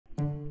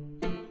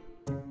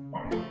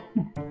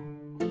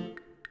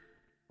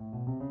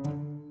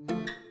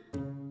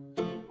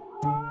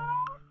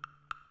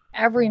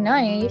every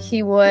night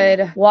he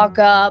would walk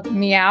up,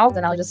 meow,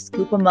 and I'll just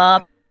scoop him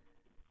up.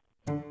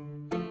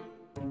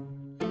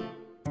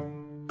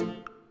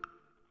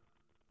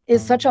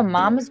 Is such a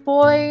mama's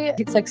boy.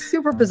 He's like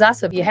super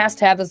possessive. He has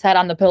to have his head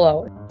on the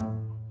pillow.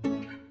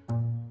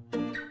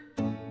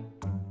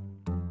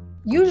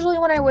 Usually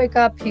when I wake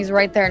up, he's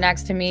right there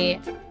next to me.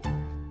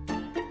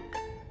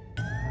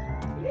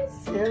 You're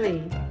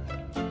silly.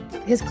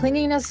 His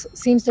clinginess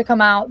seems to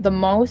come out the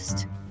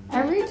most.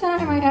 Every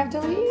time I have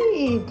to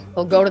leave.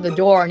 He'll go to the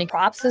door and he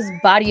props his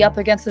body up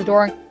against the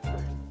door.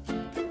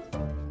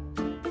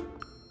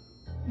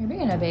 You're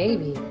being a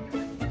baby.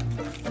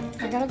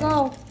 I gotta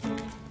go.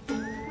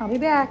 I'll be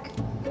back.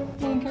 I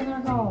think I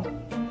gotta go.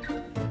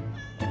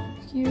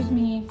 Excuse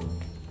me.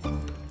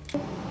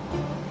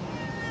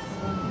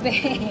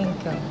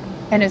 Thank you.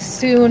 And as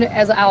soon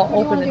as I'll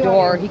open the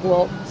door, he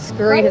will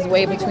scurry his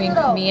way between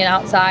me and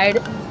outside.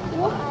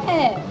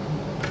 What?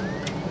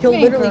 He'll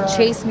literally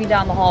chase me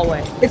down the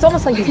hallway. It's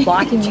almost like he's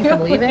blocking me from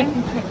leaving.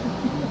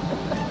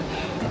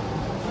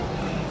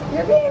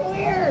 You're being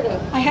weird.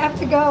 I have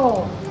to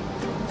go.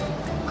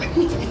 What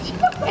are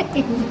you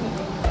doing?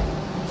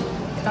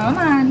 Come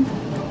on.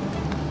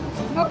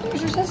 Oh,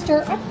 there's your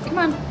sister. Oh, come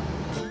on.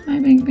 Hi,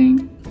 Bing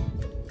Bing.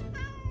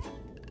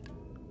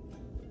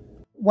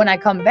 When I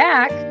come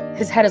back,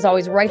 his head is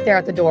always right there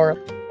at the door.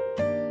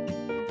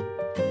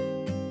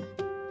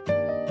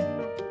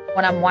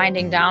 When I'm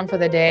winding down for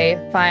the day,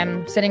 if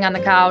I'm sitting on the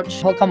couch,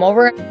 he'll come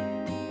over.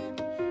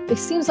 It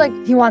seems like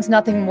he wants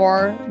nothing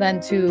more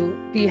than to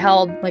be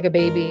held like a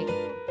baby.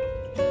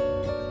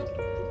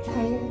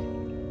 Tired.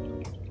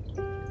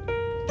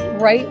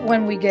 Right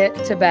when we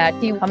get to bed,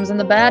 he comes in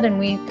the bed and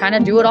we kind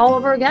of do it all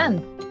over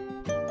again.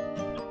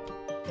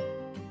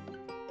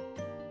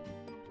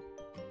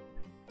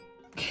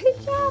 Good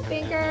job,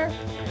 Binker.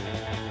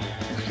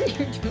 What are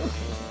you doing?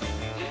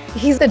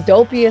 He's the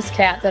dopiest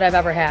cat that I've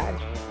ever had.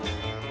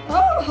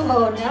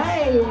 Oh,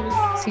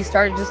 nice. He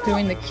started just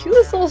doing the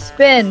cutest little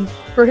spin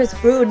for his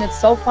food, and it's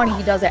so funny.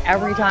 He does it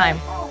every time.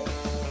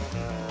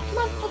 Come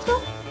on, let's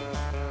go.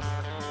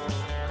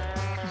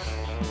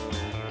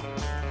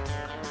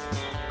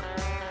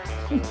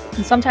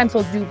 And sometimes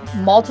he'll do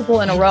multiple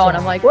in a row, and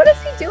I'm like, what is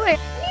he doing?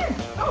 Here.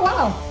 Oh,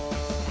 wow.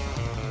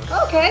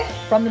 Okay.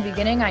 From the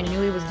beginning, I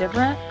knew he was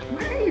different.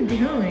 What are you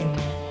doing?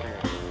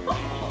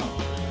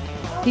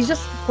 He's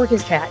just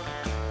quirky's cat.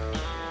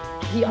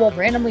 He will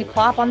randomly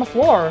plop on the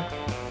floor.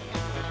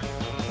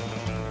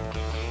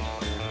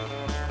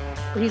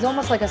 But he's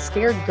almost like a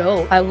scared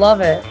goat. I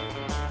love it.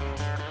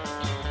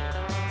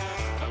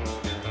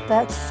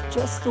 That's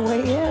just the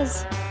way he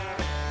is.